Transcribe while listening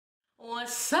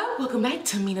What's up? Welcome back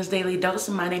to Mena's Daily Dose.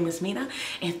 My name is Mena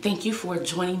and thank you for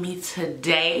joining me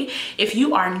today. If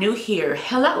you are new here,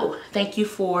 hello. Thank you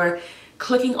for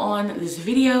clicking on this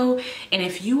video. And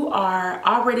if you are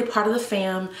already part of the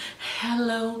fam,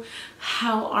 hello,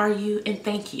 how are you? And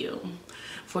thank you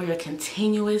for your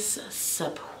continuous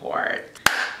support.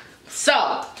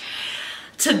 So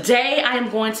today I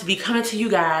am going to be coming to you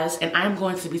guys and I'm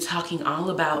going to be talking all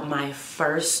about my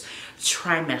first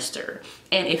trimester.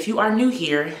 And if you are new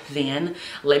here, then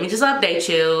let me just update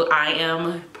you. I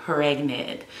am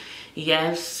pregnant.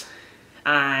 Yes,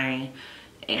 I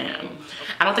am.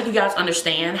 I don't think you guys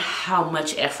understand how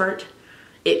much effort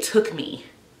it took me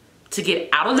to get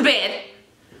out of the bed,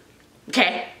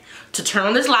 okay, to turn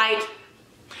on this light,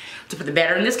 to put the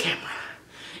battery in this camera,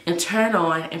 and turn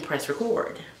on and press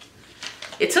record.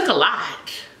 It took a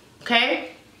lot,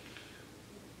 okay?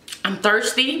 I'm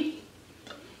thirsty.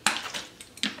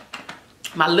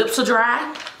 My lips are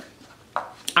dry.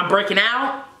 I'm breaking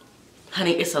out.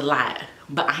 Honey, it's a lot.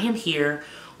 But I am here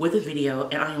with a video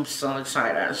and I am so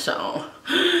excited. So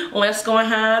let's go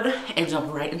ahead and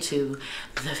jump right into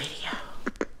the video.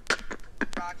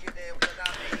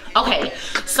 Okay,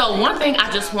 so one thing I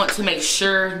just want to make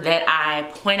sure that I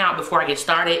point out before I get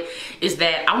started is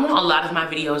that I want a lot of my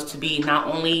videos to be not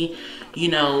only, you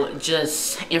know,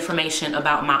 just information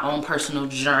about my own personal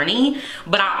journey,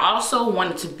 but I also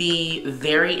want it to be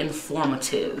very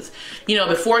informative. You know,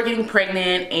 before getting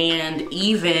pregnant and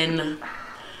even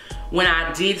when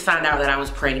I did find out that I was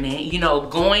pregnant, you know,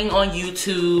 going on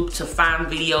YouTube to find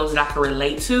videos that I could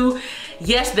relate to.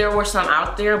 Yes, there were some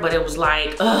out there, but it was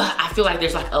like, I feel like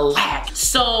there's like a lack.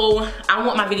 So I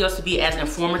want my videos to be as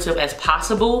informative as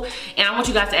possible. And I want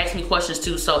you guys to ask me questions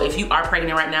too. So if you are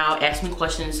pregnant right now, ask me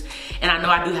questions. And I know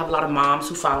I do have a lot of moms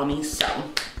who follow me, so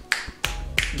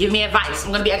give me advice.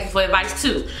 I'm gonna be asking for advice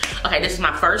too. Okay, this is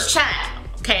my first child,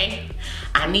 okay?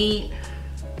 I need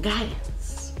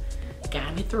guidance.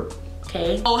 Guide me through.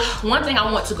 Okay. So one thing I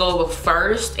want to go over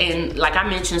first, and like I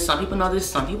mentioned, some people know this,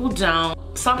 some people don't.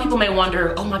 Some people may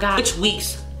wonder, oh my God, which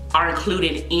weeks are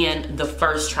included in the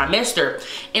first trimester?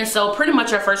 And so pretty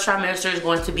much our first trimester is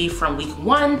going to be from week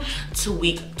 1 to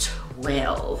week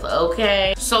 12,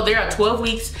 okay? So there are 12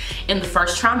 weeks in the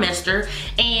first trimester,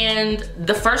 and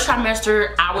the first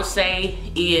trimester I would say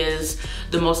is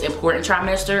the most important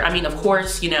trimester. I mean, of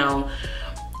course, you know,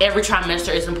 every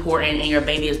trimester is important and your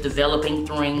baby is developing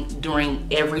during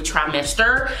every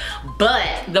trimester.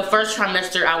 But the first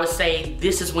trimester, I would say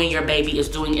this is when your baby is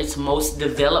doing its most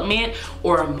development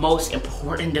or most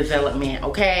important development,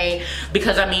 okay?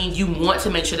 Because I mean, you want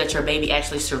to make sure that your baby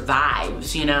actually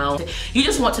survives, you know? You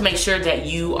just want to make sure that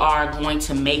you are going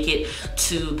to make it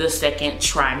to the second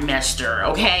trimester,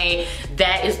 okay?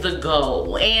 That is the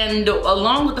goal. And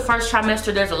along with the first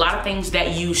trimester, there's a lot of things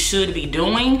that you should be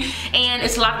doing, and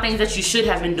it's a lot of things that you should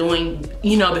have been doing,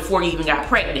 you know, before you even got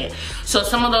pregnant. So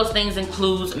some of those things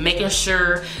includes making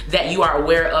sure that you are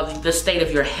aware of the state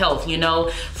of your health, you know.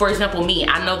 For example, me,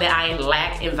 I know that I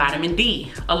lack in vitamin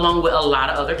D along with a lot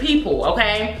of other people,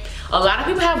 okay? A lot of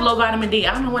people have low vitamin D.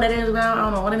 I don't know what it is, I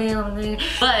don't know what it is.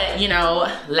 But, you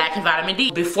know, lacking vitamin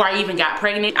D. Before I even got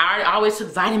pregnant, I always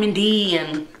took vitamin D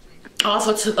and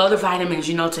also took other vitamins,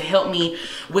 you know, to help me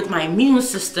with my immune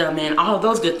system and all of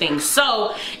those good things.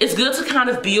 So it's good to kind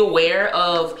of be aware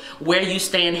of where you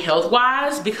stand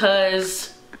health-wise,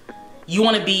 because you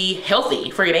want to be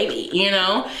healthy for your baby, you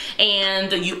know?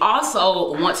 And you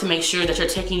also want to make sure that you're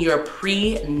taking your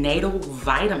prenatal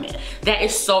vitamin. That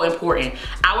is so important.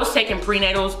 I was taking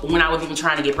prenatals when I was even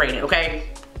trying to get pregnant, okay?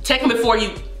 Take them before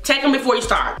you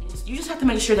start. You just have to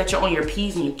make sure that you're on your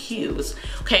P's and your Q's,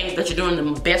 okay? That you're doing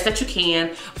the best that you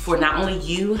can for not only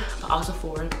you, but also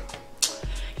for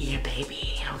your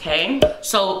baby, okay?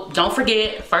 So don't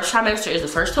forget, first trimester is the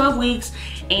first 12 weeks,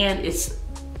 and it's,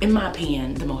 in my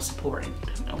opinion, the most important,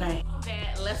 okay?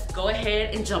 Let's go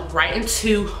ahead and jump right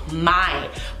into my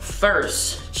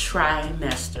first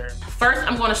trimester.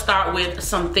 First, I'm gonna start with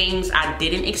some things I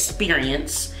didn't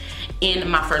experience in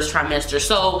my first trimester.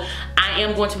 So I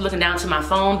am going to be looking down to my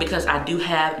phone because I do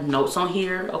have notes on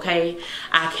here, okay?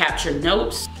 I captured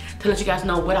notes to let you guys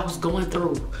know what I was going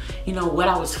through, you know, what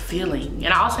I was feeling.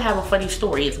 And I also have a funny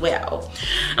story as well,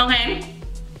 okay?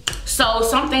 So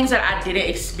some things that I didn't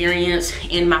experience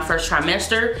in my first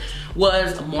trimester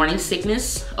was morning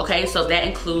sickness, okay? So that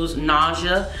includes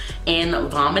nausea and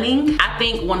vomiting. I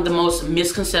think one of the most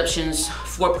misconceptions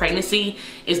for pregnancy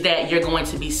is that you're going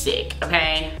to be sick,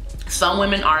 okay? Some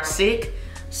women are sick,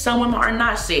 some women are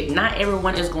not sick. Not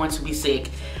everyone is going to be sick.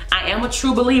 I am a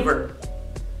true believer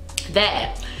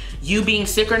that you being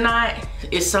sick or not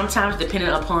is sometimes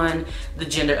dependent upon the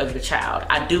gender of your child.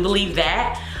 I do believe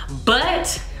that,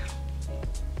 but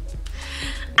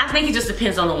I think it just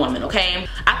depends on the woman, okay?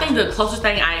 I think the closest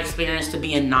thing I experienced to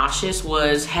being nauseous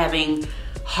was having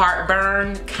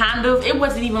heartburn, kind of. It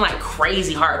wasn't even like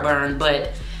crazy heartburn,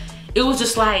 but it was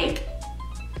just like,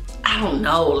 I don't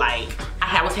know, like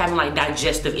I was having like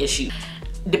digestive issues.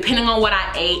 Depending on what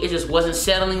I ate, it just wasn't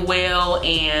settling well,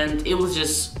 and it was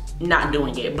just not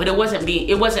doing it. But I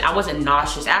wasn't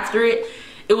nauseous after it.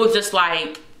 It was just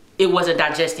like, it wasn't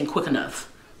digesting quick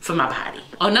enough for my body.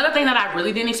 Another thing that I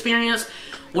really didn't experience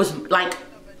was like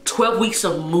 12 weeks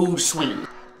of mood swings.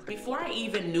 Before I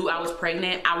even knew I was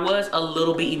pregnant, I was a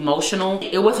little bit emotional.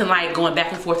 It wasn't like going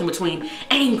back and forth in between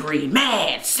angry,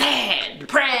 mad, sad,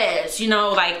 depressed, you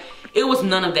know, like it was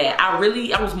none of that. I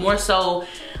was more so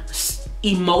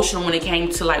emotional when it came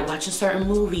to like watching certain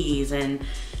movies and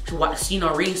to watch, you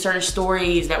know, reading certain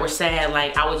stories that were sad.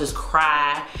 Like I would just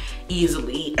cry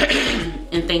easily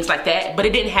and things like that. But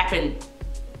it didn't happen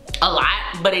a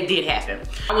lot, but it did happen.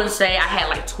 I wouldn't say I had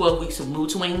like 12 weeks of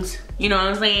mood swings, you know what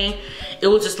I'm saying? It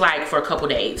was just like for a couple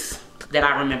days that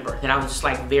I remember that I was just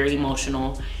like very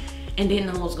emotional and didn't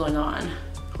know what was going on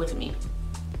with me.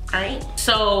 All right,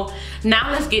 so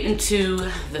now let's get into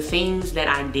the things that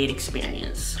I did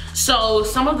experience. So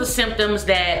some of the symptoms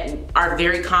that are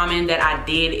very common that I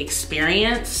did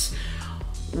experience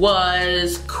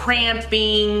was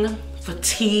cramping,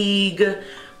 fatigue,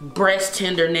 breast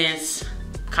tenderness,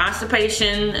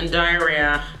 constipation and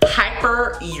diarrhea,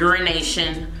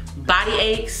 hyperurination, body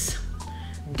aches,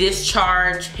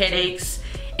 discharge, headaches,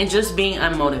 and just being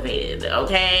unmotivated,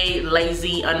 okay?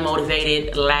 Lazy,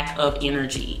 unmotivated, lack of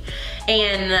energy.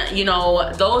 And you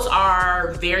know, those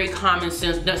are very common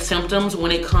symptoms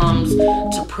when it comes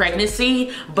to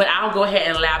pregnancy, but I'll go ahead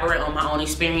and elaborate on my own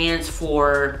experience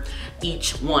for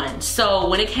each one. So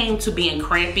when it came to being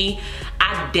crampy,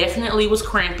 I definitely was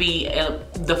crampy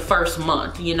the first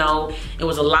month. You know, it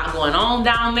was a lot going on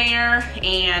down there,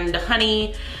 and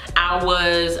honey, I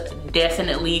was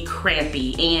definitely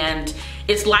crampy. And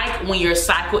it's like when your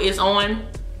cycle is on,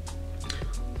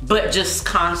 but just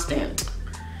constant.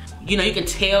 You know, you can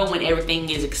tell when everything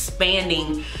is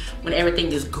expanding, when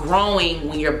everything is growing,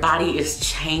 when your body is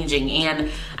changing.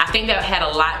 And I think that had a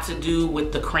lot to do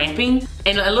with the cramping.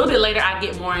 And a little bit later, I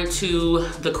get more into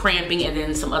the cramping and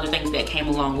then some other things that came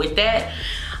along with that.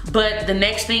 But the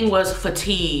next thing was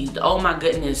fatigue. Oh my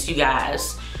goodness, you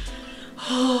guys.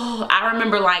 Oh, I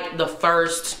remember like the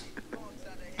first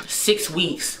 6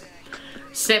 weeks,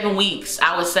 7 weeks,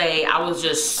 I would say I was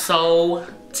just so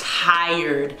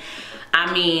tired.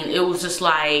 I mean, it was just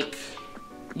like,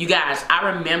 you guys,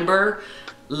 I remember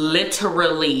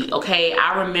literally, okay,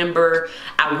 I remember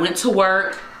I went to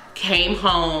work, came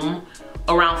home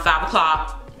around 5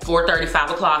 o'clock, 4:30,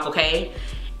 5 o'clock, okay,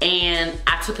 and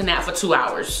I took a nap for 2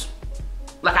 hours.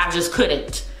 Like, I just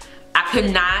couldn't. I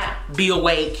could not be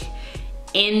awake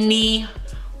any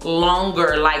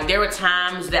longer. Like, there were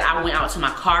times that I went out to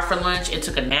my car for lunch and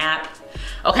took a nap,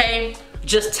 okay,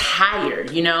 just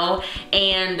tired, you know.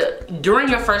 And during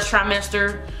your first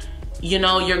trimester, you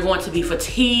know, you're going to be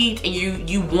fatigued and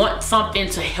you want something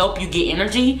to help you get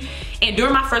energy. And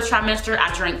during my first trimester,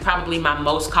 I drank probably my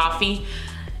most coffee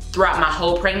throughout my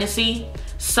whole pregnancy.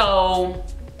 So,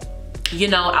 you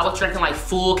know, I was drinking like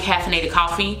full caffeinated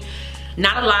coffee.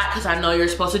 Not a lot, because I know you're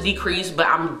supposed to decrease, but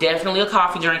I'm definitely a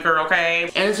coffee drinker, okay?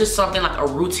 And it's just something like a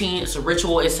routine, it's a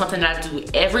ritual, it's something that I do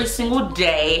every single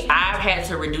day. I've had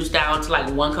to reduce down to like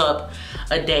 1 cup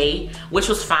a day, which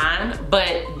was fine,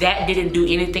 but that didn't do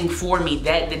anything for me.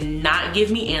 That did not give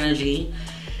me energy.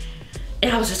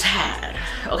 And I was just tired,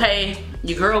 okay?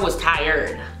 Your girl was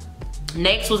tired.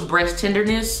 Next was breast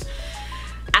tenderness.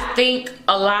 I think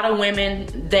a lot of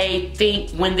women, they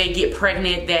think when they get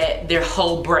pregnant that their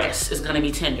whole breast is gonna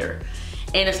be tender.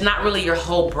 And it's not really your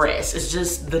whole breast, it's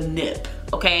just the nip,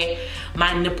 okay?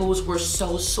 My nipples were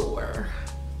so sore,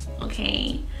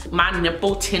 okay? My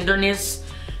nipple tenderness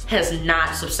has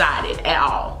not subsided at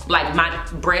all. Like, my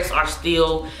breasts are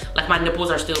still, like my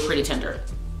nipples are still pretty tender.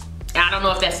 And I don't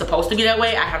know if that's supposed to be that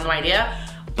way, I have no idea.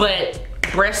 But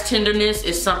breast tenderness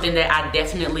is something that I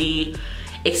definitely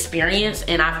experience,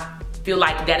 and I feel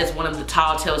like that is one of the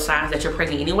telltale signs that you're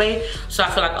pregnant anyway. So I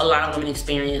feel like a lot of women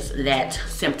experience that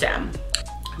symptom.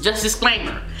 Just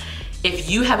disclaimer,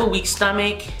 if you have a weak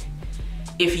stomach,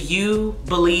 if you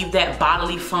believe that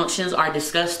bodily functions are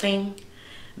disgusting,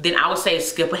 then I would say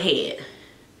skip ahead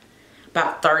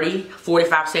about 30,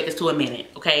 45 seconds to a minute,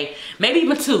 okay? Maybe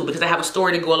even 2, because I have a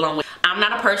story to go along with. I'm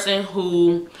not a person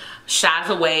who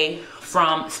shies away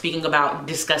from speaking about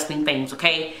disgusting things,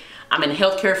 okay? I'm in the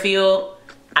healthcare field.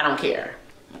 I don't care,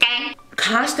 okay?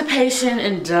 Constipation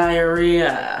and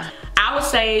diarrhea. I would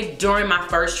say during my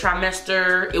first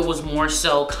trimester, it was more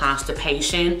so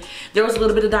constipation. There was a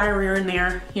little bit of diarrhea in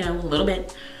there, you know, a little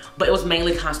bit, but it was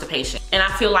mainly constipation. And I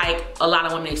feel like a lot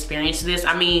of women experience this.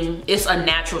 I mean, it's a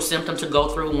natural symptom to go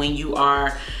through when you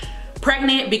are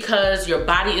pregnant because your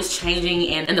body is changing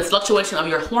and the fluctuation of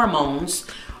your hormones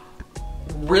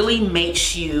really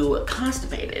makes you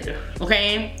constipated,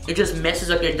 okay? It just messes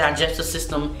up your digestive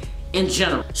system in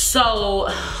general. So,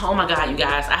 oh my God, you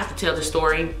guys, I have to tell this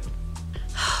story.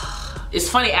 It's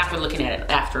funny after looking at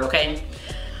it after, okay?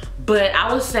 But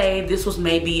I would say this was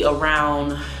maybe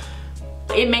around,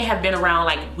 it may have been around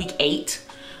like week 8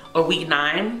 or week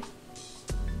 9.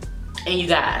 And you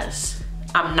guys,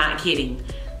 I'm not kidding.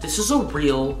 This is a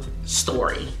real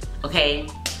story, okay?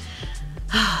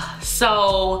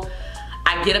 So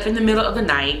I get up in the middle of the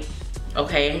night,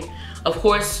 okay? Of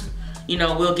course, you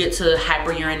know, we'll get to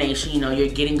hyperurination. You know, you're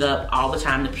getting up all the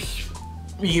time to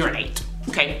urinate,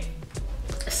 okay?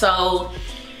 So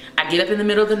I get up in the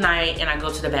middle of the night and I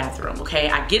go to the bathroom, okay?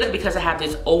 I get up because I have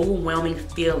this overwhelming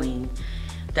feeling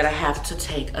that I have to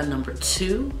take a number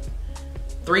 2,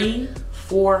 3,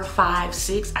 4, 5,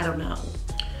 6, I don't know.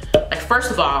 Like,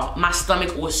 first of all, my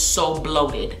stomach was so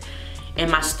bloated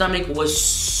and my stomach was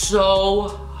so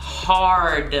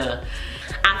hard.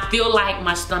 I feel like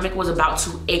my stomach was about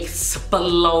to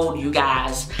explode, you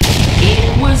guys.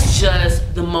 It was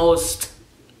just the most,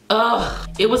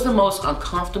 it was the most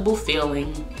uncomfortable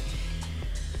feeling.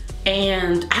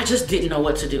 And I just didn't know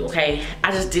what to do, okay?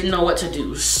 I just didn't know what to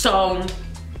do. So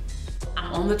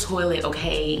I'm on the toilet,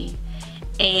 okay?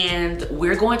 And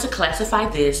we're going to classify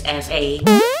this as a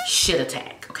shit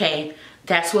attack, okay?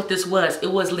 That's what this was.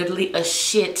 It was literally a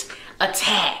shit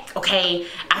attack, okay?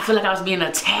 I feel like I was being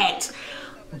attacked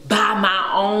by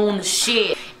my own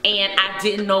shit and I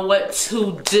didn't know what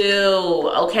to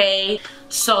do, okay?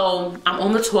 So I'm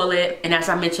on the toilet and as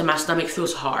I mentioned, my stomach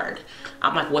feels hard.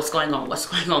 I'm like, what's going on? What's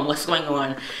going on? What's going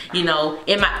on? You know,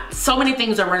 so many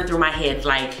things are running through my head,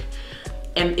 like,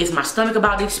 is my stomach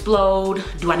about to explode?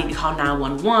 Do I need to call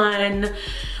 911?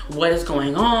 What is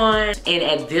going on? And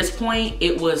at this point,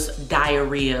 it was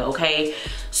diarrhea, okay?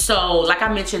 So, like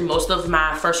I mentioned, most of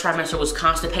my first trimester was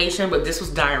constipation, but this was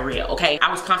diarrhea, okay?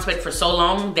 I was constipated for so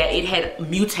long that it had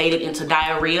mutated into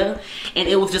diarrhea, and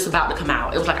it was just about to come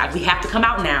out. It was like, we have to come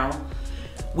out now.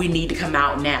 We need to come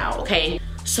out now, okay?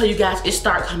 So, you guys, it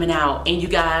started coming out, and you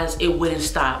guys, it wouldn't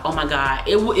stop. Oh my God.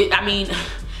 I mean,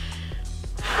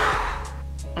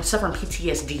 I'm suffering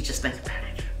PTSD just thinking about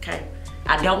it, okay?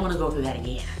 I don't want to go through that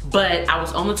again. But I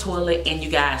was on the toilet and you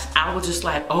guys, I was just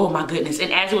like, oh my goodness.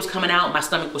 And as it was coming out, my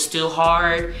stomach was still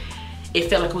hard. It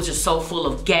felt like it was just so full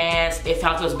of gas. It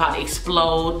felt like it was about to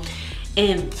explode.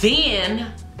 And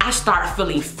then I started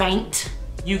feeling faint,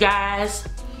 you guys.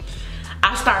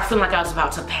 I started feeling like I was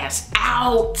about to pass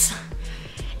out.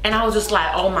 And I was just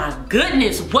like, oh my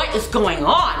goodness, what is going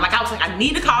on? Like, I was like, I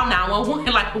need to call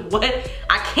 911. Like, what?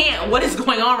 I can't. What is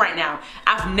going on right now?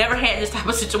 I've never had this type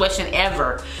of situation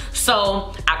ever.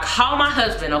 So I call my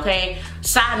husband, okay?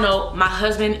 Side note, my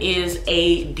husband is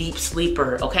a deep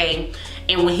sleeper, okay?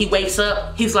 And when he wakes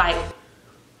up, he's like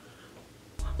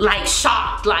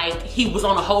shocked, like he was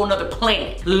on a whole nother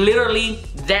planet. Literally,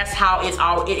 that's how it's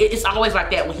always like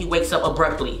that when he wakes up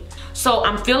abruptly. So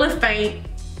I'm feeling faint.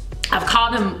 I've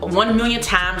called him 1 million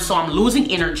times, so I'm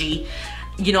losing energy.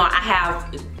 You know, I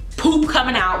have poop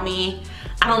coming out me.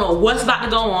 I don't know what's about to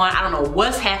go on. I don't know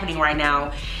what's happening right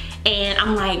now. And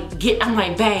I'm like,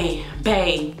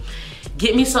 babe,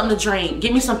 get me something to drink.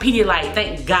 Get me some Pedialyte.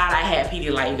 Thank God I had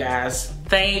Pedialyte, you guys.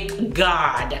 Thank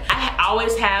God. I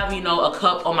always have, you know, a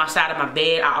cup on my side of my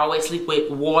bed. I always sleep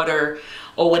with water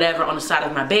or whatever on the side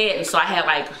of my bed. And so I had,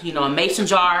 like, you know, a mason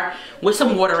jar with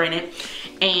some water in it.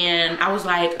 And I was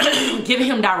like, giving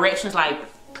him directions, like,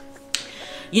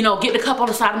 you know, get the cup on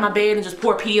the side of my bed and just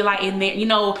pour Pedialyte in there. You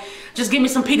know, just give me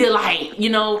some Pedialyte, you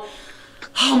know.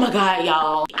 Oh my God,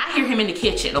 y'all. I hear him in the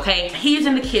kitchen, okay? He's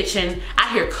in the kitchen.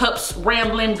 I hear cups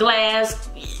rambling, glass,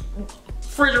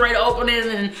 refrigerator opening,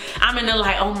 and I'm in there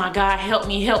like, oh my God, help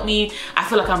me, help me. I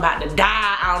feel like I'm about to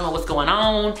die. I don't know what's going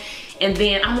on. And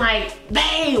then I'm like,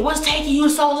 babe, what's taking you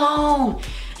so long?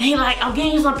 And he like, I'm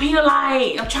getting you some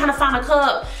Pedialyte. I'm trying to find a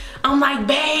cup. I'm like,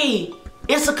 babe,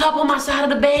 it's a cup on my side of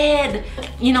the bed.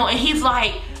 You know, and he's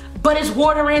like, but it's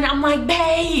water in it. I'm like,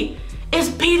 babe, it's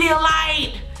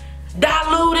Pedialyte.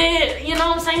 Diluted. You know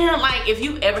what I'm saying? Like, if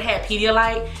you ever had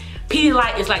Pedialyte,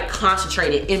 Pedialyte is like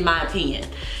concentrated, in my opinion.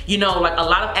 You know, like a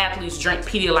lot of athletes drink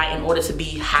Pedialyte in order to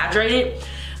be hydrated.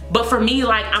 But for me,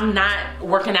 like, I'm not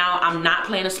working out. I'm not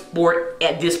playing a sport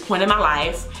at this point in my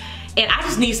life. And I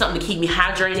just need something to keep me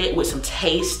hydrated with some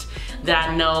taste that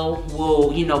I know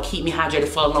will, you know, keep me hydrated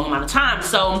for a long amount of time.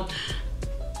 So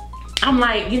I'm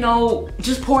like, you know,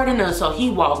 just pour it in there. So he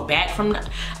walked back from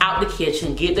out the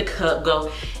kitchen, get the cup,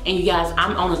 go. And you guys,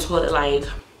 I'm on the toilet like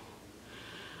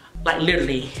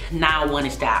literally now one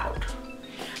is dialed.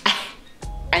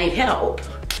 I need help.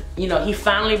 You know, he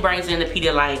finally brings in the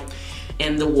Pedialyte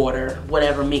and the water,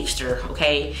 whatever mixture,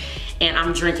 okay? And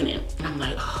I'm drinking it. And I'm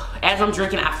like, oh. As I'm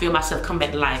drinking, I feel myself come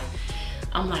back to life.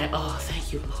 I'm like, oh,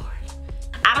 thank you, Lord.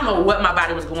 I don't know what my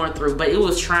body was going through, but it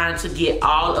was trying to get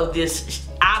all of this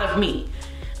out of me,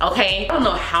 okay? I don't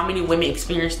know how many women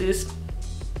experience this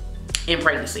in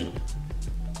pregnancy.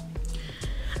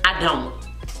 I don't.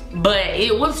 But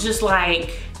it was just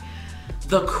like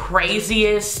the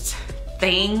craziest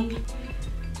thing.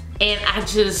 And I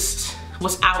just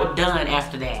was outdone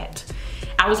after that.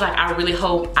 I was like, I really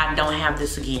hope I don't have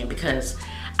this again because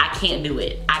I can't do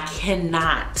it. I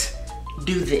cannot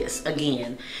do this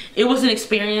again. It was an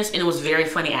experience and it was very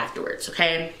funny afterwards,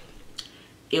 okay?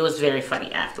 It was very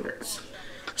funny afterwards.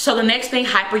 So the next thing,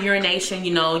 hyperurination,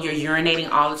 you know, you're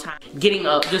urinating all the time. Getting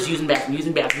up, just using the bathroom,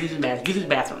 using the bathroom, using the bathroom, using the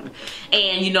bathroom.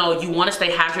 And you know, you want to stay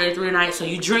hydrated through the night, so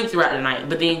you drink throughout the night,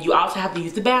 but then you also have to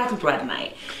use the bathroom throughout the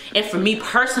night. And for me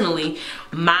personally,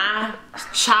 my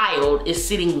child is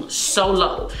sitting so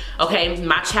low, okay?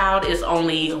 My child is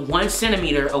only 1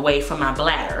 centimeter away from my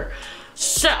bladder.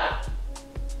 So,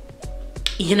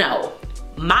 you know,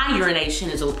 my urination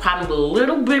is probably a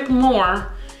little bit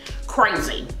more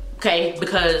crazy, okay?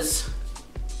 Because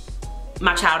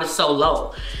my child is so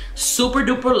low, super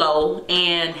duper low,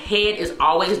 and head is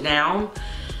always down.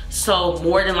 So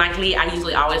more than likely, I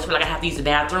usually always feel like I have to use the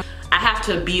bathroom. I have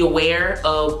to be aware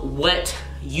of what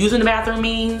using the bathroom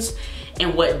means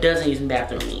and what doesn't using the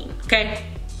bathroom mean, okay?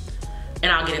 And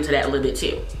I'll get into that a little bit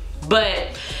too.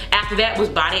 But after that was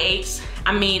body aches.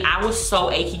 I mean, I was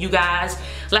so achy, you guys.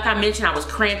 Like I mentioned, I was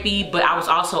crampy, but I was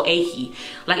also achy.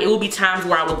 Like it would be times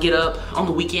where I would get up on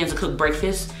the weekends to cook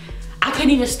breakfast. I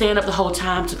couldn't even stand up the whole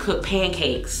time to cook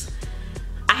pancakes.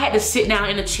 I had to sit down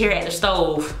in a chair at the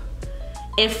stove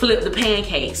and flip the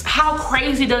pancakes. How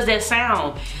crazy does that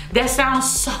sound? That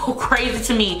sounds so crazy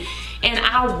to me. And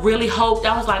I really hoped,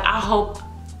 I was like, I hope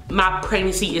my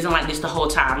pregnancy isn't like this the whole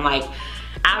time. Like,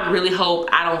 I really hope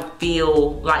I don't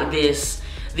feel like this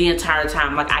the entire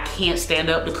time. Like, I can't stand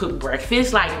up to cook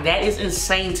breakfast. Like, that is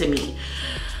insane to me.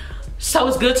 So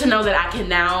it's good to know that I can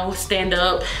now stand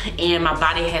up and my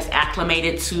body has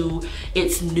acclimated to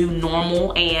its new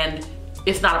normal and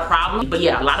it's not a problem. But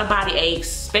yeah, a lot of body aches,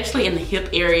 especially in the hip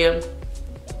area.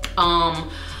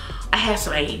 I had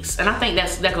some aches, and I think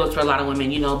that goes for a lot of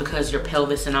women, you know, because your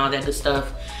pelvis and all that good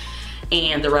stuff.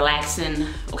 And the relaxin,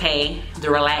 okay, the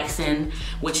relaxin,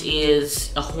 which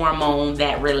is a hormone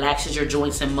that relaxes your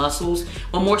joints and muscles.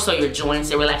 Well, more so your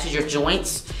joints, it relaxes your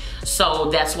joints. So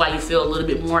that's why you feel a little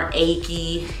bit more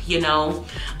achy, you know.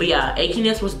 But yeah,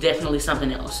 achiness was definitely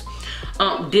something else.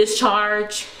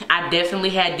 Discharge, I definitely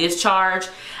had discharge.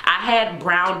 I had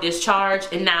brown discharge,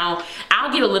 and now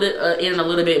I'll get a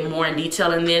little bit more in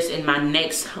detail in this in my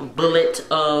next bullet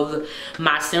of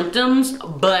my symptoms.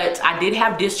 But I did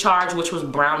have discharge, which was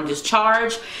brown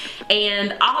discharge,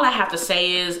 and all I have to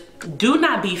say is do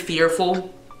not be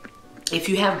fearful if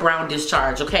you have brown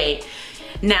discharge, okay?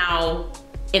 Now,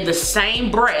 in the same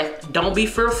breath, don't be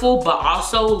fearful, but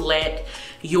also let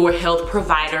your health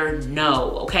provider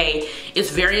know, okay? It's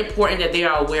very important that they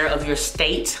are aware of your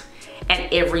state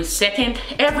at every second,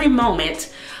 every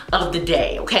moment of the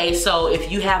day, okay? So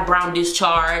if you have brown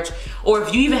discharge, or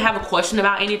if you even have a question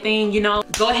about anything, you know,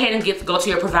 go ahead and go to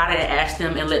your provider and ask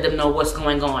them and let them know what's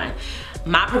going on.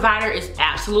 My provider is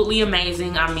absolutely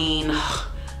amazing. I mean,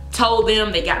 told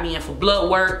them, they got me in for blood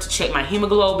work to check my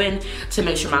hemoglobin to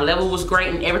make sure my level was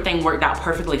great, and everything worked out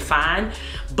perfectly fine.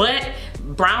 But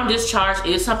brown discharge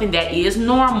is something that is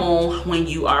normal when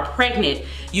you are pregnant.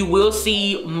 You will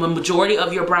see the majority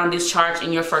of your brown discharge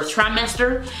in your first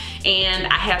trimester, and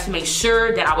I had to make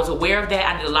sure that I was aware of that.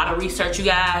 I did a lot of research, you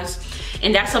guys,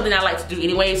 and that's something I like to do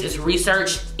anyways, is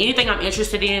research anything I'm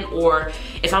interested in, or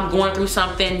if I'm going through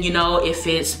something, you know, if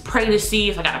it's pregnancy,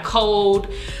 if I got a cold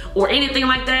or anything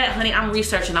like that, honey, I'm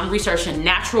researching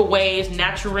natural ways,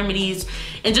 natural remedies,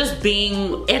 and just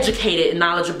being educated and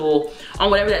knowledgeable on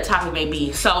whatever that topic may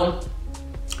be. So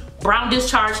brown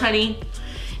discharge, honey,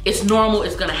 it's normal,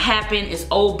 it's gonna happen, it's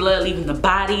old blood leaving the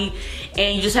body,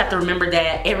 and you just have to remember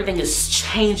that everything is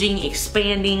changing,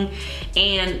 expanding,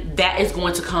 and that is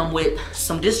going to come with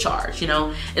some discharge, you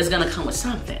know, it's gonna come with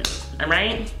something, all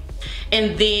right?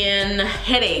 And then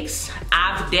headaches,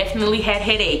 I've definitely had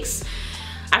headaches.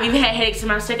 I've even had headaches in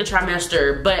my second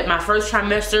trimester, but my first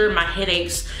trimester, my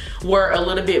headaches were a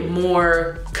little bit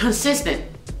more consistent,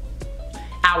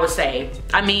 I would say.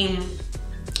 I mean,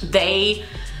 they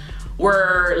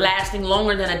were lasting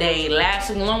longer than a day,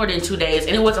 lasting longer than 2 days,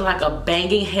 and it wasn't like a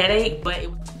banging headache, but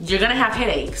you're gonna have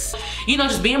headaches. You know,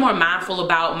 just being more mindful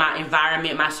about my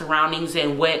environment, my surroundings,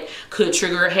 and what could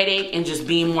trigger a headache, and just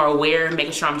being more aware,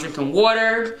 making sure I'm drinking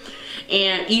water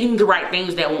and eating the right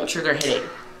things that won't trigger a headache.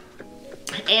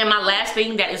 And my last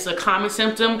thing that is a common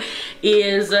symptom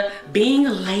is being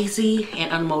lazy and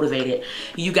unmotivated.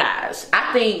 You guys,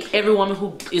 I think every woman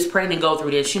who is pregnant go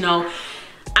through this, you know.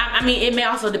 I mean, it may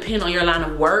also depend on your line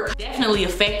of work. It definitely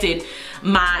affected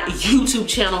my YouTube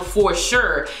channel for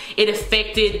sure. It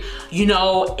affected, you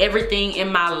know, everything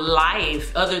in my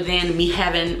life other than me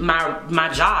having my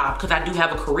job, because I do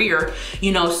have a career,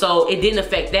 you know, so it didn't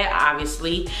affect that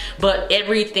obviously, but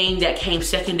everything that came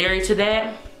secondary to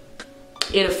that,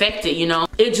 it affected, you know.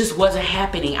 It just wasn't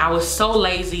happening. I was so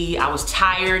lazy, I was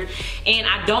tired, and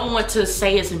I don't want to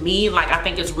say it's me. Like, I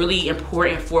think it's really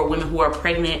important for women who are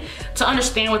pregnant to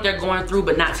understand what they're going through,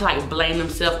 but not to like blame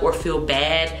themselves or feel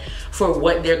bad for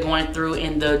what they're going through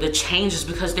and the changes,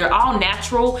 because they're all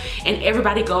natural and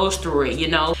everybody goes through it, you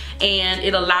know. And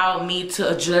it allowed me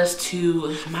to adjust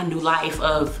to my new life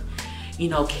of, you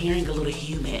know, carrying a little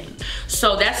human.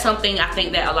 So that's something I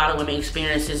think that a lot of women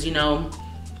experience is, you know,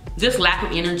 just lack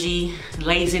of energy,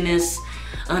 laziness,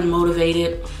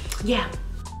 unmotivated. Yeah,